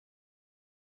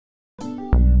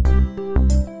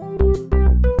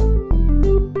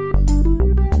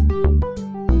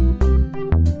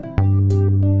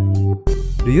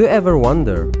Do you ever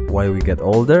wonder why we get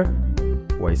older?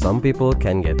 Why some people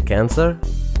can get cancer?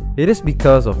 It is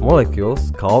because of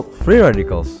molecules called free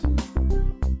radicals.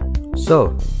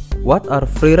 So, what are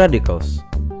free radicals?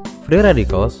 Free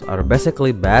radicals are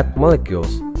basically bad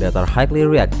molecules that are highly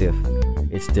reactive.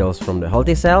 It steals from the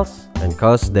healthy cells and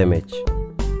causes damage.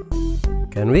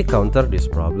 Can we counter this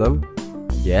problem?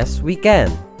 Yes, we can,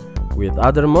 with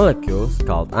other molecules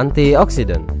called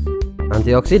antioxidants.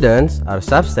 Antioxidants are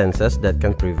substances that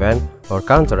can prevent or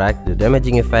counteract the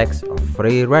damaging effects of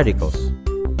free radicals.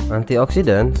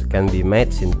 Antioxidants can be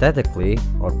made synthetically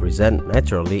or present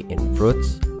naturally in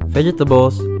fruits,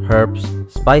 vegetables, herbs,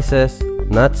 spices,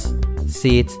 nuts,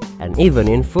 seeds, and even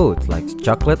in foods like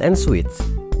chocolate and sweets.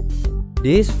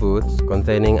 These foods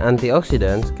containing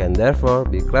antioxidants can therefore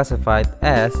be classified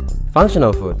as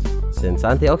functional foods, since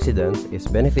antioxidants is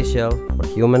beneficial for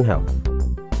human health.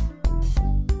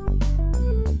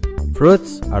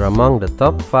 Fruits are among the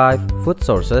top 5 food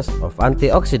sources of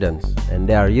antioxidants, and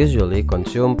they are usually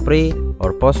consumed pre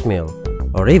or post-meal,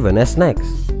 or even as snacks.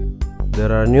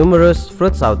 There are numerous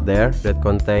fruits out there that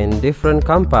contain different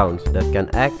compounds that can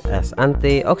act as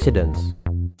antioxidants.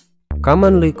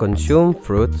 Commonly consumed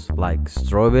fruits like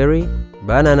strawberry,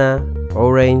 banana,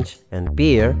 orange, and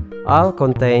pear all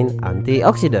contain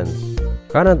antioxidants.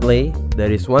 Currently,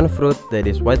 there is one fruit that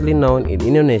is widely known in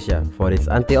Indonesia for its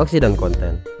antioxidant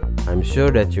content. I'm sure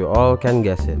that you all can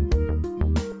guess it.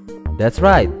 That's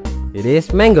right, it is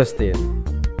mangosteen.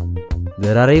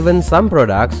 There are even some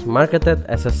products marketed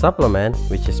as a supplement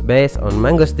which is based on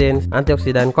mangosteen's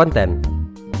antioxidant content.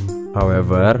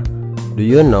 However, do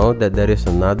you know that there is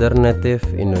another native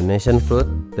Indonesian fruit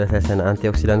that has an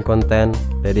antioxidant content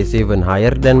that is even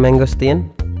higher than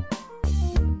mangosteen?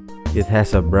 It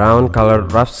has a brown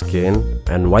colored rough skin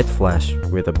and white flesh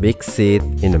with a big seed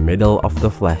in the middle of the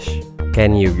flesh.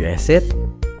 Can you guess it?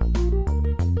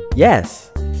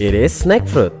 Yes, it is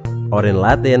snakefruit, or in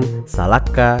Latin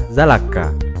Salaka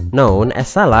zalaka, known as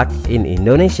salak in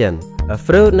Indonesian. A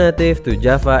fruit native to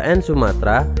Java and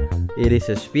Sumatra, it is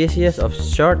a species of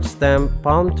short-stemmed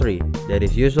palm tree that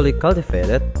is usually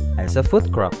cultivated as a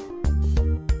food crop.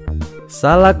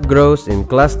 Salak grows in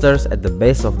clusters at the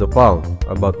base of the palm,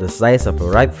 about the size of a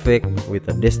ripe fig with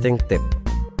a distinct tip.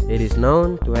 It is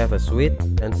known to have a sweet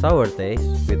and sour taste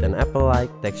with an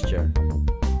apple-like texture.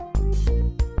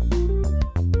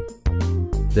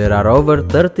 There are over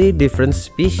 30 different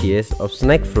species of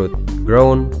snakefruit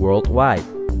grown worldwide.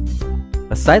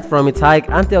 Aside from its high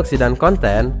antioxidant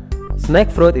content,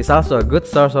 snakefruit is also a good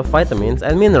source of vitamins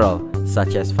and minerals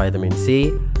such as vitamin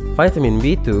C, vitamin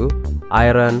B2,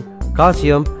 iron,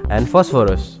 calcium, and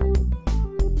phosphorus.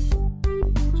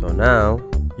 So now,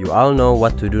 you all know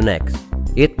what to do next.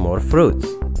 Eat more fruits,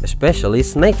 especially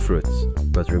snake fruits.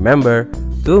 But remember,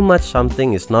 too much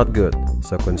something is not good,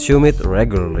 so consume it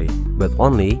regularly, but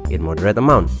only in moderate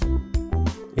amount.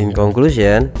 In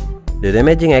conclusion, the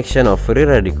damaging action of free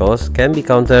radicals can be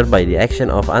countered by the action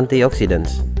of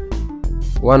antioxidants.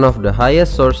 One of the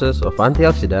highest sources of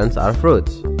antioxidants are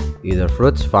fruits, either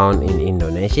fruits found in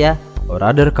Indonesia or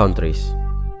other countries.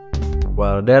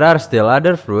 While there are still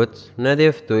other fruits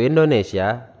native to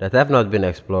Indonesia that have not been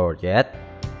explored yet,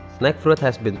 snakefruit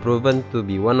has been proven to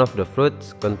be one of the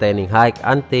fruits containing high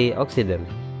antioxidants.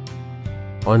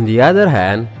 On the other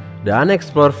hand, the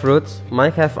unexplored fruits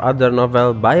might have other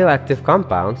novel bioactive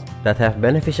compounds that have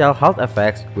beneficial health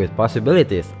effects with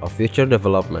possibilities of future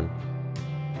development.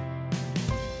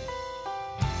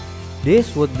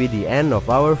 This would be the end of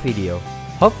our video.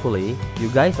 Hopefully, you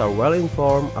guys are well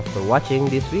informed after watching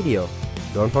this video.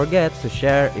 Don't forget to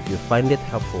share if you find it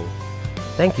helpful.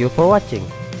 Thank you for watching.